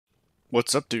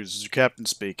What's up, dudes? This is your captain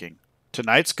speaking.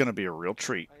 Tonight's gonna be a real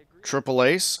treat. I agree. Triple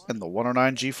Ace and the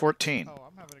 109 G14. Oh,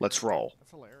 I'm having a Let's great time. roll.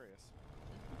 That's hilarious.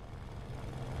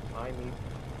 I need.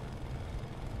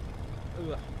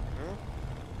 Ugh.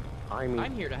 I mean.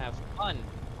 I'm here to have fun.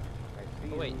 I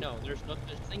see Oh wait, you. no, there's no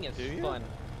such thing as Do you? fun.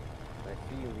 I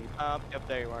see you. Leave. Yep,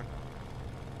 there you are.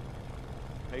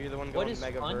 Are you the one What going is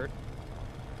mega fun? vert?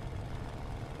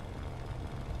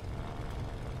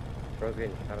 Bro's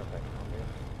getting shot up by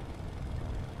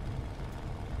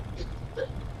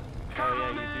Oh yeah,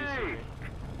 you do see me.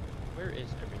 Where is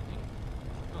everything?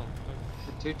 Oh,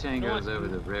 The two tangos over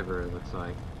the river, it looks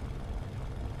like.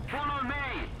 Follow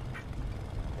me!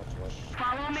 What's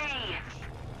Follow me!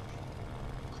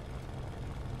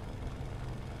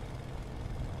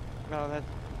 No, that's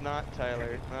not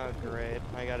Tyler. Oh, great.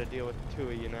 I gotta deal with two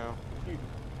of you now. You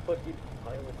fucking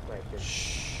pilot sniper.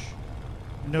 Shh.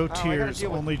 No Oh, I gotta tears,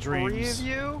 deal with only 3 of dreams.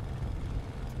 you?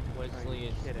 Are Wesley you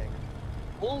is. kidding?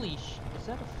 Holy sh! Is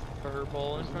that a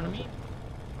furball in front of me?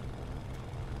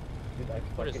 Dude, I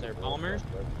What is fucking there? love Bombers?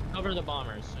 that, bro. Cover the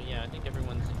bombers. So yeah, I think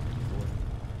everyone's in P4.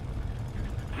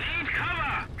 Need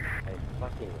cover! I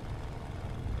fucking.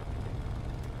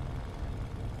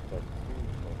 The 2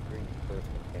 or 3 first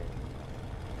mechanic.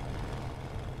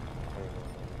 I don't know what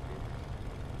to do.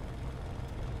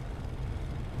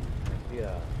 I see a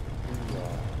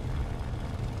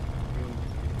 2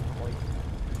 points.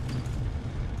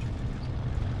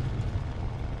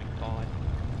 God.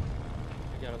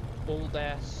 I got a old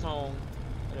ass song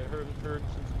that I haven't heard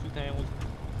since 2000,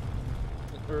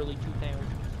 the early 2000s.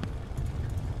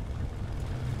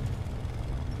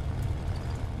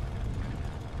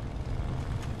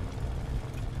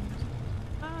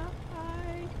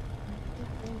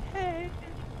 Hey.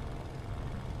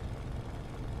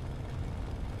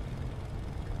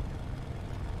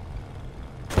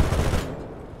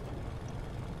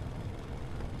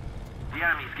 The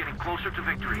enemy's getting closer to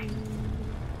victory.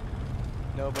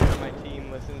 Nobody on my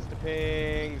team listens to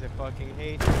pings. I fucking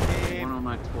hate the game. One on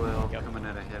my 12 Yep. coming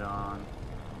at a head on.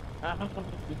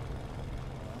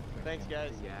 Thanks,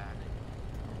 guys. Yeah.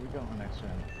 We got an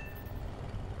accent.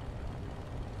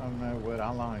 I don't know what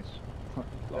allies. Is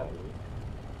that me?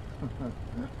 Is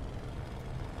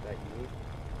that you?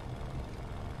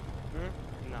 Is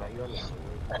No. that you on the screen?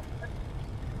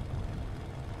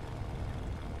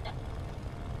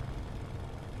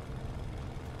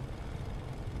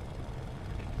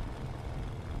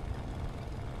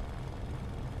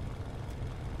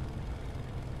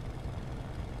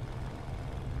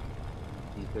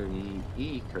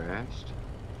 E30E crashed.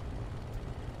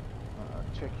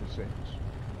 Check your settings.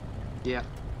 Yeah.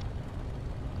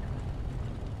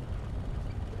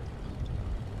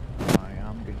 I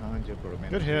am behind you, but I'm in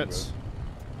Good the hits.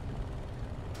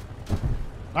 road.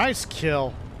 Nice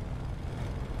kill.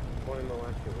 One in the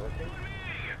last year working?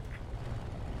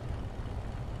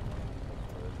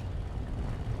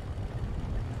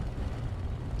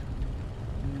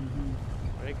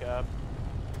 Wake up.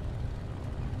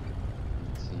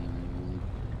 Let's see.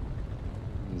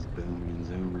 He's booming and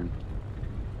zooming.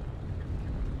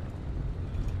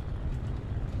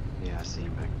 Yeah, I see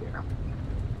him back there.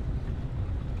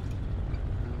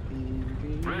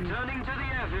 Returning to the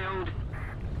airfield.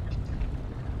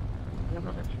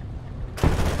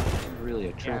 Really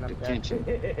attract attention.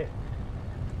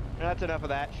 That's enough of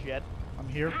that shit. I'm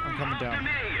here. I'm coming After down. me!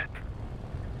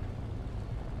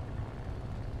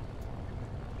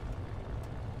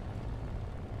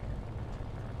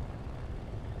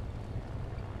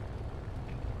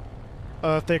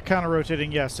 If they're kind of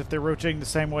rotating, yes. If they're rotating the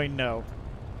same way, no.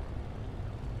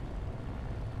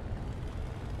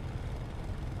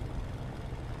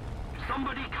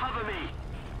 Somebody cover me!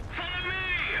 Follow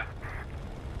me!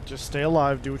 Just stay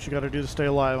alive. Do what you gotta do to stay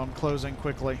alive. I'm closing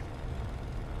quickly.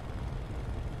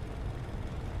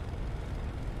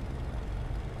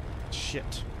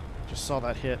 Shit. Just saw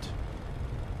that hit.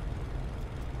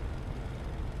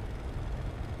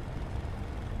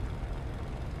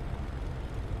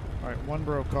 Alright, one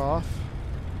broke off.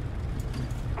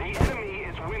 The enemy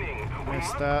is winning. We Missed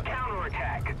must that.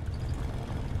 counterattack.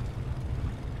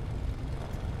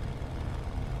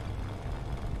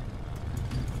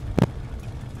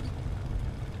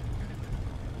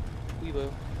 We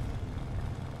will.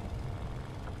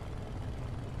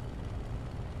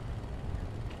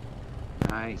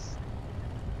 Nice.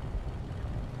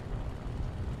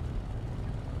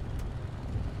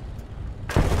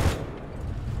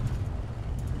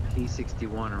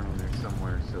 P61 around there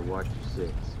somewhere, so watch your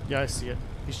 6. Yeah, I see it.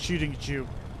 He's shooting at you.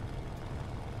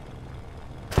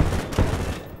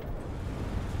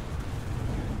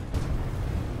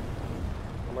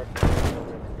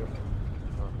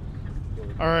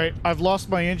 Alright, I've lost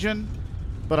my engine,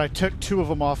 but I took 2 of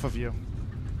them off of you.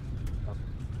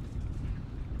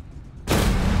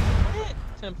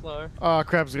 Templar.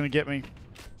 Crab's gonna get me.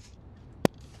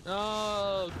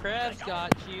 Oh, Crab's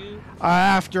got you.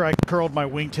 After I curled my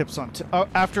wingtips on,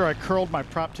 after I curled my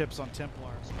prop tips on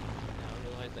Templar. Now I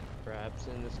realize that Crab's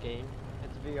in this game.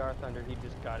 It's VR Thunder. He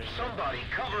just got it. Somebody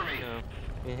cover me. No.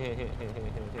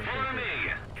 Follow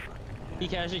me. He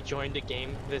casually joined the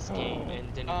game, this game,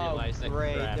 and didn't Oh, realize that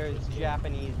great. Crab There's was here.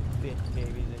 Japanese bitch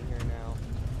babies in here now.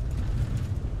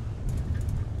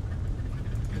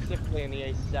 Specifically in the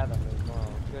A7 as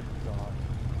well. Good God.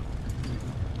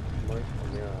 Mark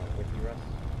on your wiki rest.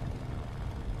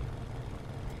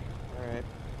 Alright.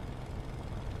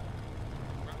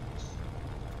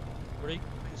 What are you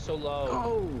so low?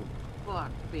 Oh, fuck!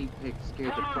 Bait pick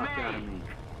scared the fuck out of me.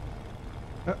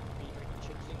 Are you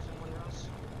chasing someone else?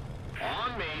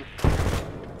 On me.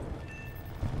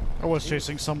 I was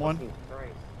chasing someone. Fucking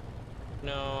Christ.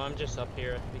 No, I'm just up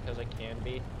here because I can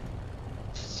be.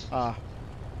 Ah.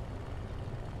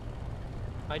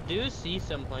 I do see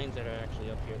some planes that are actually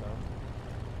up here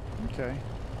though. Okay.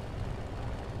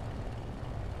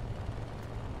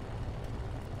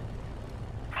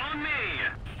 On me.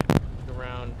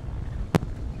 Around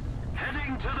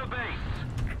Heading to the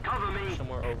base. Cover me.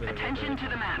 somewhere over the Attention river to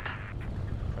the map.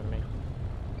 in front of me.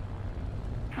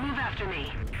 Move after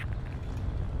me.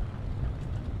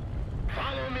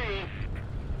 Follow me.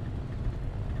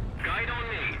 Guide on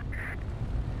me.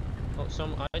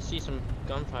 Oh, I see some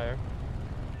gunfire.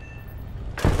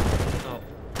 Oh.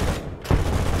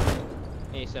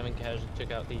 A7 casually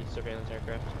took out the surveillance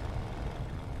aircraft.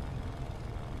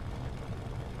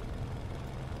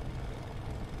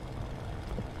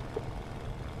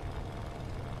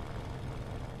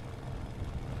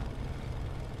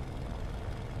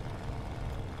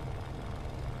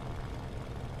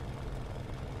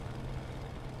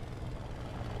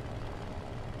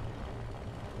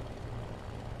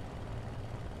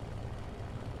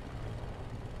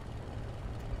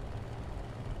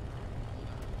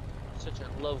 Such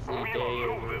a lovely day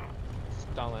over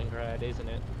Stalingrad, isn't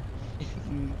it?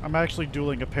 I'm actually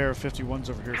dueling a pair of 51s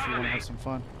over here if you want to have some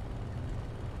fun.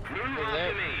 Move Over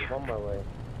there. after me. On my way.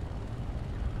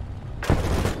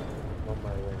 On my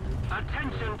way.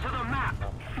 Attention to the map.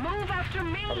 Move after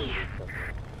me.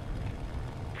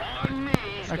 On me.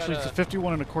 Actually, it's a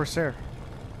 51 and a Corsair.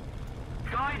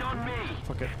 Guide on me.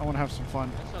 Fuck it, I want to have some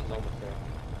fun. That sounds like Almost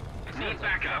there. Need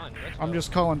backup. I'm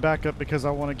just calling back up because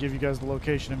I want to give you guys the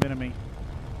location of enemy.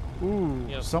 Ooh,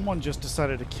 Yep. someone just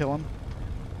decided to kill him.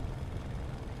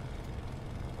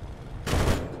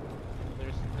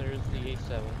 There's the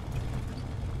A7.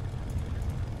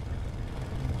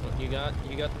 Oh, you got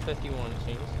the 51 it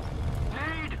seems.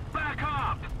 Need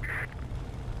backup.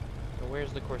 So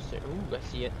where's the Corsair? Ooh, I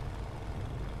see it.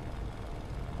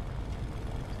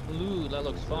 Ooh, that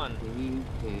looks fun. Bait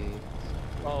picks.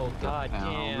 Oh god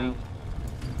Ow. damn.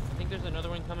 I think there's another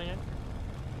one coming in.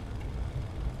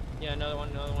 Yeah, another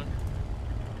one.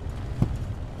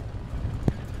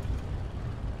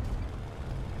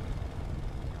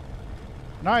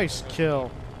 Nice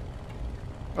kill.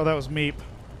 Oh, that was Meep.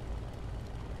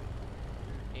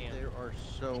 Damn. There are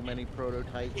so many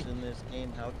prototypes in this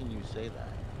game. How can you say that?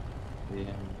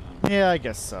 Yeah. Yeah, I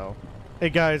guess so. Hey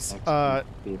guys,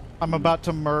 I'm about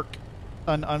to murk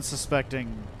an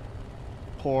unsuspecting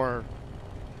poor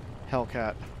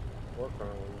Hellcat. Work on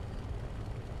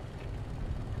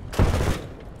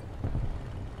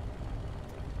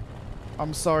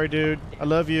I'm sorry, dude. I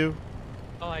love you.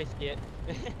 Oh, I see it.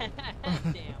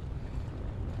 Damn.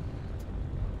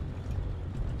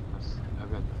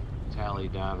 I've got Tally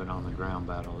diving on the ground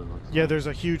battle. It looks Yeah, like. there's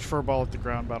a huge furball at the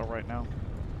ground battle right now.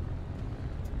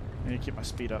 I need to keep my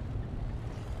speed up.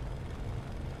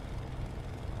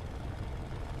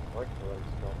 I like the way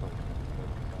stuff on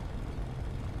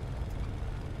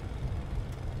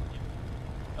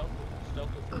Stealth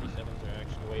 47s are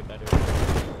actually way better than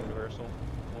Universal.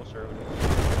 Most are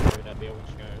would not be able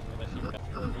to guys. And I see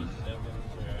that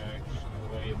 47s are actually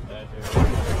way better than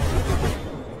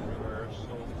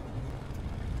Universal.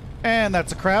 And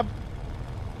that's a crab.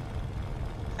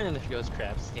 And there goes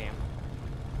Crab Scam.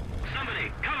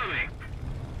 Somebody cover me.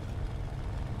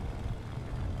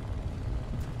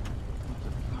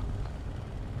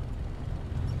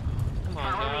 Come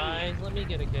on, guys, let me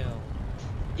get a kill.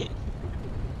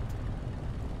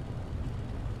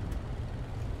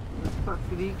 Where the fuck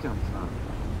did he come from?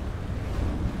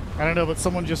 I don't know, but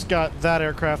someone just got that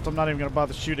aircraft. I'm not even going to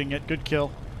bother shooting it. Good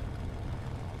kill.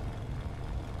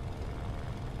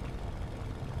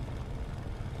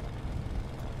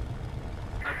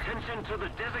 Attention to the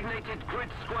designated grid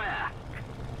square.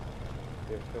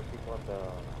 There's still people at the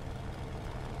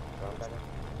ground battle?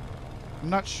 I'm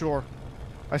not sure.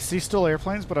 I see still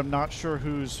airplanes, but I'm not sure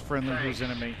who's friendly, who's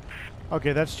enemy.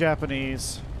 Okay, that's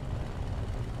Japanese.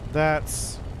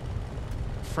 That's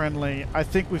friendly. I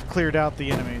think we've cleared out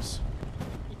the enemies.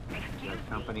 Got a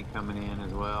company coming in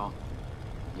as well.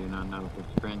 Do not know if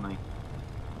it's friendly.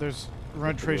 There's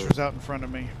run tracers out in front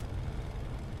of me.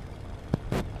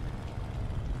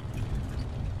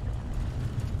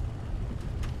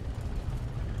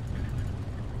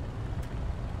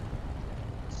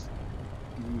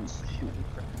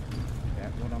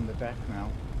 That one on the deck now.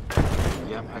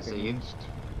 Yep, I see you. Against.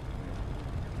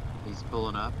 He's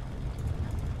pulling up.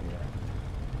 Yeah.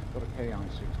 Got a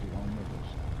KI-61 with us.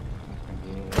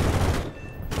 Yeah.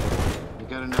 You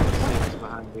got another 6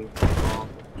 behind you.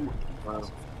 Wow.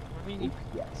 I mean,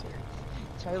 yes, sir.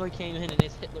 Tyler came in and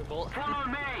his Hitler bolt. Follow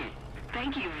me!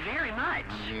 Thank you very much.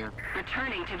 I'm here.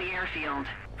 Returning to the airfield.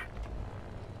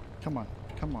 Come on,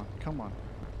 come on, come on.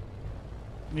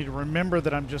 Need to remember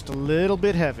that I'm just a little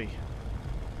bit heavy.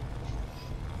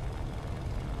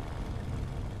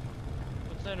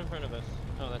 What's that in front of us?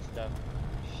 Oh, that's Duff.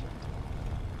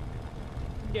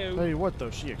 No. Tell you what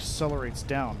though, she accelerates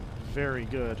down very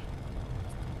good.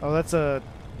 Oh, that's a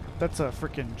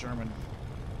freaking German.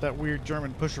 That weird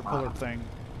German pusher puller thing.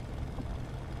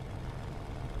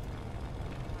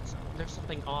 There's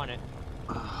something on it.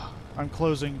 I'm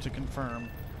closing to confirm.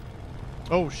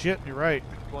 Oh shit, you're right.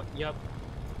 What? Yep.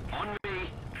 On me!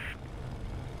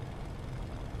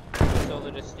 Saw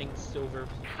the distinct silver.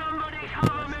 Somebody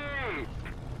cover me!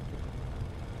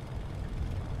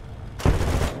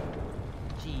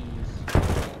 Jeez.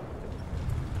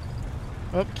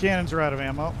 Oh, cannons are out of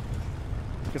ammo.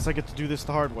 Guess I get to do this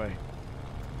the hard way.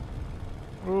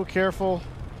 Oh, careful.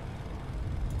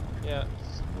 Yeah.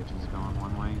 Which is going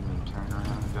one way and then turn around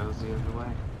and goes the other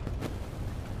way.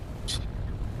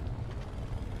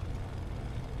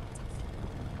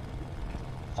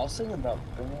 I was thinking about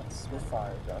bringing out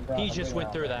Spitfire. He just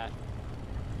went through that.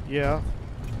 Yeah.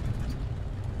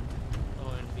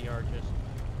 Oh, and VR just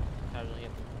casually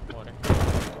hit the water.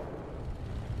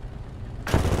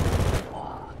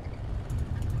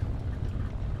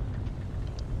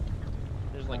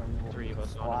 There's like 3 of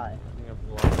us on Why? it.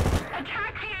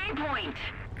 Attack the A point!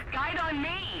 Guide on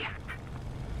me!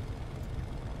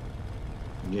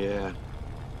 Yeah.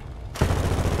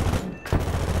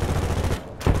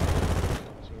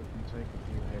 So we can take a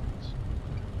few hits.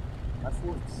 I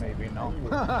thought Maybe not.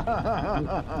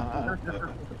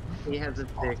 He has a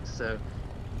 6, so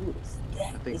Dude,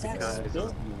 I think is the that guy is spit?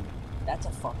 on. That's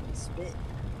a fucking spit.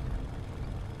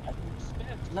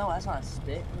 No, that's not a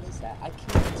spit. What is that? I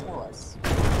can't tell us.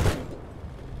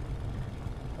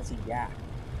 That's a yak.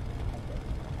 Okay.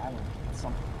 I don't know. That's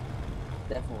something.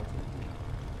 Definitely.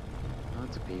 Oh,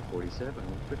 it's a P-47.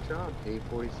 Good job,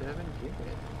 P-47. Get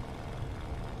it.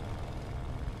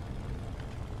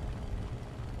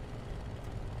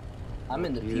 I'm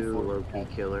in the You P4. low-key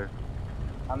killer.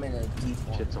 I'm in a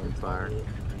D4. Shit's on fire. What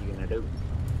are you gonna do?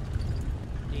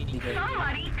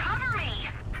 Somebody cover me!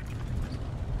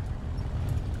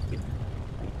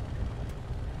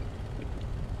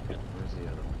 Where's the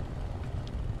other one?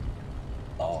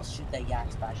 Oh shit, that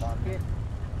yak's back on here.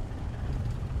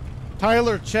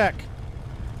 Tyler, check.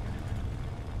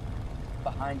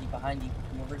 Behind you, behind you.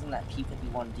 Whoever's in that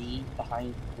P51D,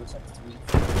 behind, looks like 3.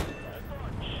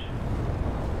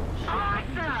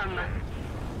 Awesome!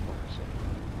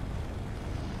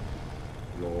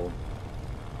 Lol.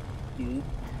 Dude,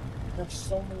 there's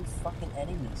so many fucking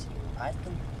enemies here. I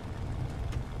think.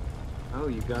 Oh,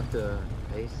 you got the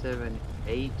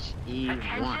A7HE1.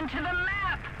 Attention to the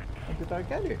map! Oh, did I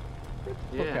get it? Get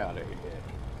the fuck Yeah. out of here.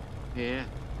 Yeah.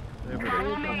 Whatever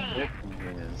Follow the me. fuck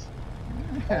this is.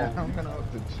 Yeah, I'm gonna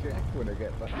have to check when I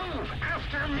get back. Move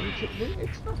after me!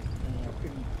 It's not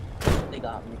fucking They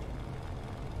got me.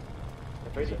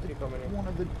 one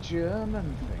of the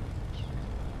German things.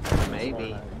 Maybe.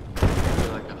 Maybe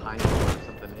like a high school or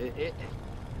something.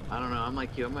 I don't know. I'm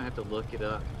like you. I'm gonna have to look it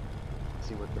up.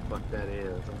 See what the fuck that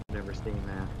is. I've never seen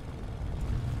that.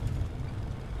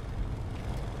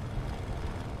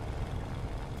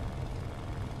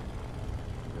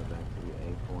 Go back to the A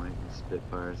point. And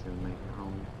Spitfire's gonna make it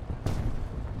home.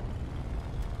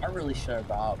 I really should have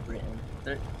brought out Britain.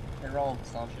 They're all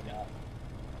slumping out.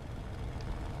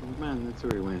 Oh, man, that's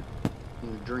where he went.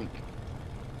 Need a drink.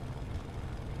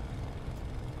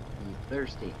 He's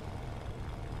thirsty.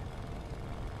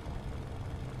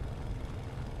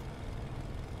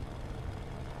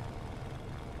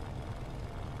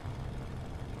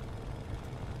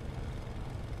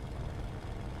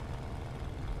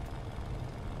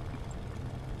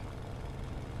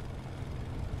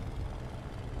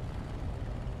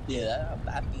 Yeah,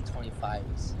 that B-25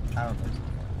 is, I don't know.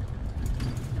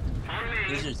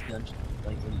 These are just gun,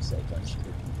 like what do you say, gun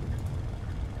shooter.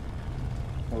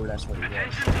 Or that's what it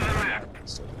was.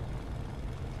 So,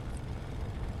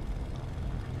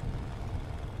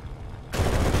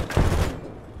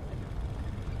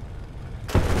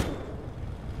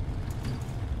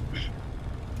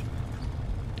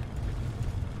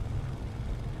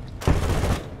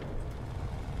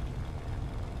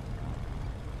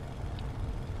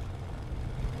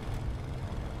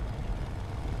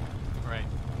 Right.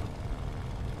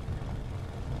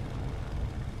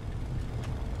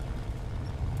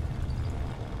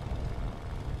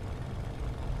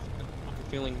 I'm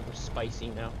feeling more spicy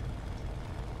now.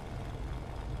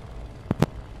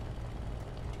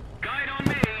 Guide on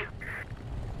me.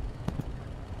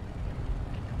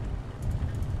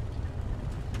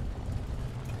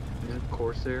 Yeah,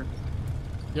 Corsair.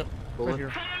 Yep, Bullet. right here.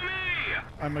 Follow me.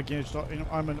 I'm against.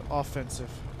 I'm an offensive.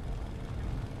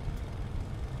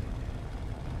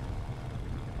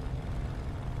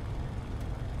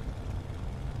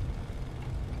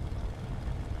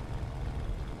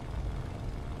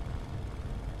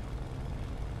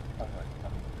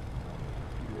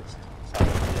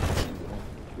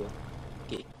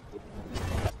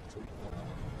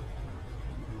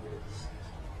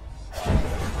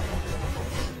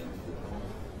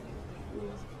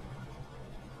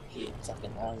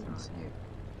 fucking lines.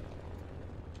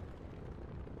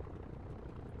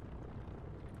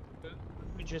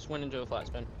 We just went into a flat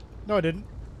spin. No, I didn't.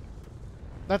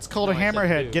 That's called No, a I said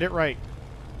hammerhead. two. Get it right.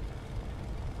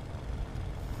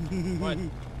 What?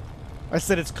 I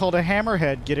said it's called a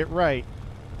hammerhead. Get it right.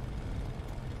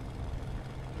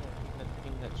 That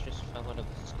thing that just fell out of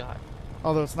the sky.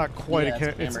 Although it's not quite Yeah, a.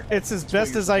 it's a It's hammerhead. it's as That's what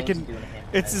best you're as I supposed can. to do in a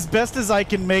hammerhead. It's as best as I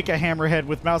can make a hammerhead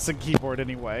with mouse and keyboard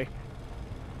anyway.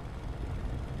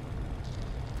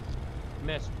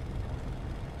 Missed.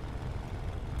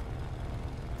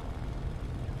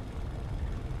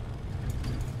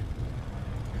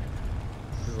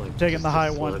 This is like Taking just the a high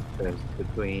one. slugfest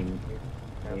between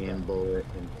hand bullet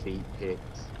and feet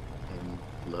picks and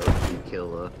low key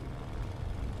killer.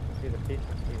 See the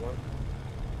P61?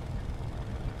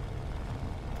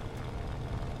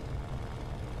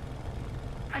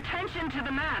 Attention to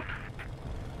the map.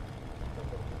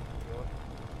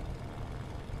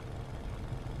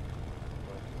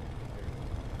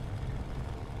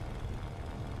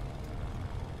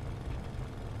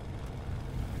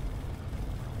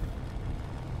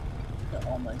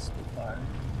 All my stick fire.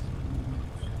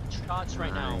 Shots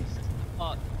right now.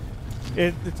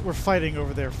 Nice. We're fighting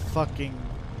over their fucking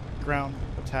ground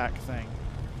attack thing.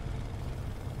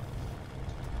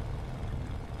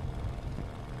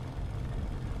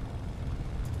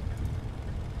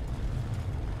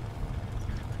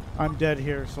 I'm dead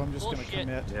here, so I'm just gonna Bullshit.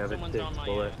 commit. You have a Someone's six on my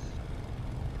bullet. ass.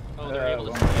 Oh, they're able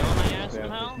to well, stay on my ass yeah,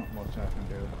 somehow? there's not much I can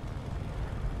do.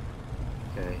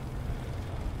 Okay.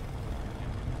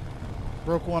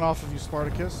 Broke one off of you,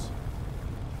 Spartacus.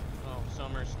 Oh,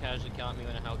 Summers casually caught me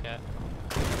with a Hellcat.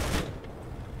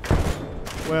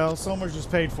 Well, Somers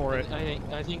just paid for it.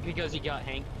 I think because he got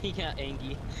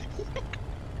angy.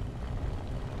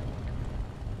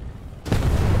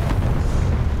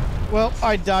 Well,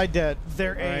 I died dead.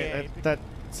 They're Right, AA. That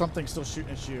something's still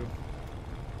shooting at you.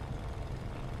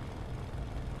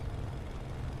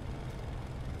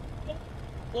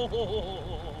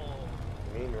 Oh,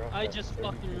 Mean rough I at just 32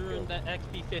 fucking ruined kills. that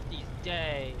XP50's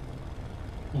day.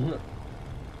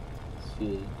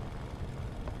 Shit.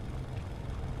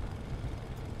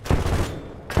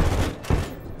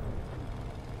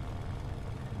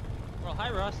 Bro,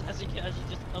 hi Ross, as you casually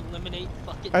just eliminate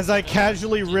fucking. As I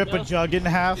casually rip a Nintendo. jug in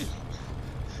half.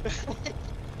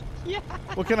 Yeah.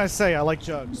 What can I say? I like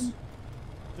jugs.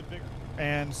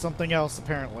 And something else,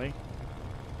 apparently.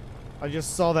 I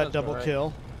just saw that That's double alright.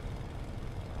 kill.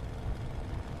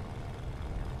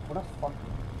 What a fucking.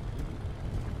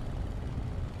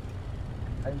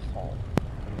 I just fall.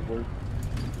 We're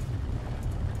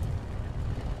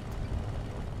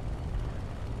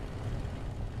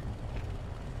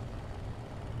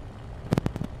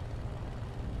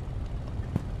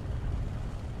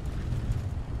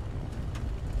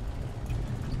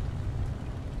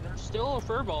There's still a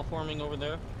furball forming over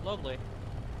there. Lovely.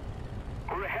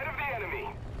 We're ahead of the enemy.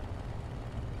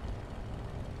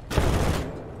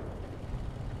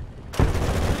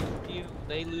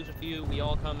 They lose a few, we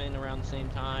all come in around the same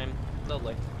time.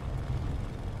 Lovely.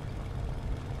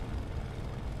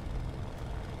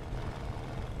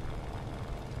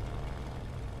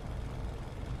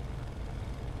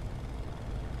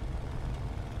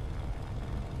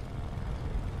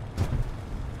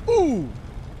 Ooh!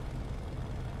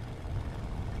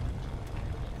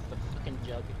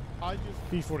 jug.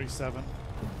 P-47.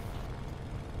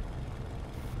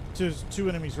 There's two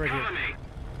enemies right here. Cover me.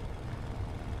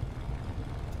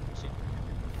 See.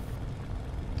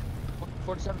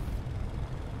 47.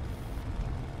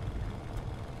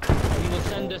 We will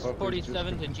send this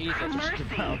 47 to Jesus.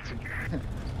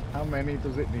 How many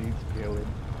does it need to kill him?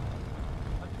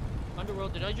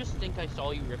 Underworld, did I just think I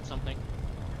saw you rip something?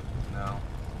 No.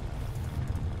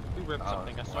 You ripped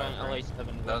something. I saw an LA7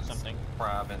 rip That's something.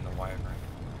 crab in the wiring.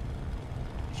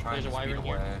 He's trying There's a to wire speed in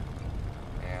here? away.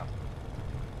 Yeah.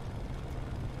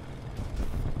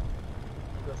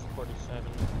 There goes the 47.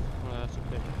 Oh, that's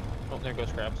okay. Oh, there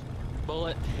goes crabs.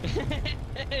 Bullet.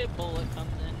 Bullet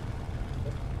comes in.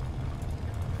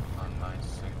 On my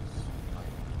 6,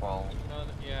 like 12.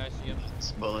 Yeah, I see him.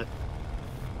 It's bullet.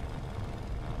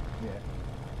 Yeah.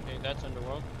 Okay, that's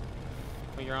Underworld.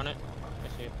 Oh, you're on it?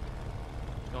 I see it.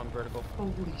 It's going vertical.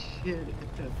 Holy shit,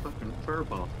 it's that fucking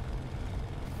furball.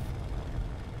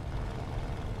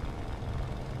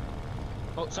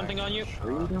 Oh, something on you?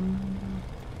 Freedom.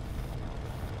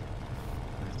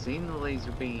 I've seen the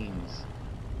laser beams.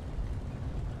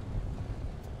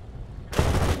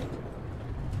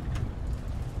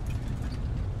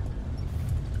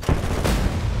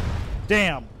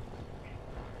 Damn.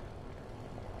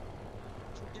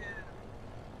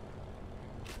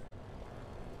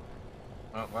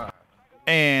 Oh, wow.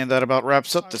 And that about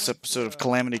wraps up this episode of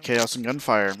Calamity, Chaos, and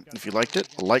Gunfire. If you liked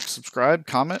it, like, subscribe,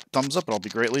 comment, thumbs up, and I'll be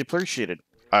greatly appreciated.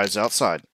 Eyes outside.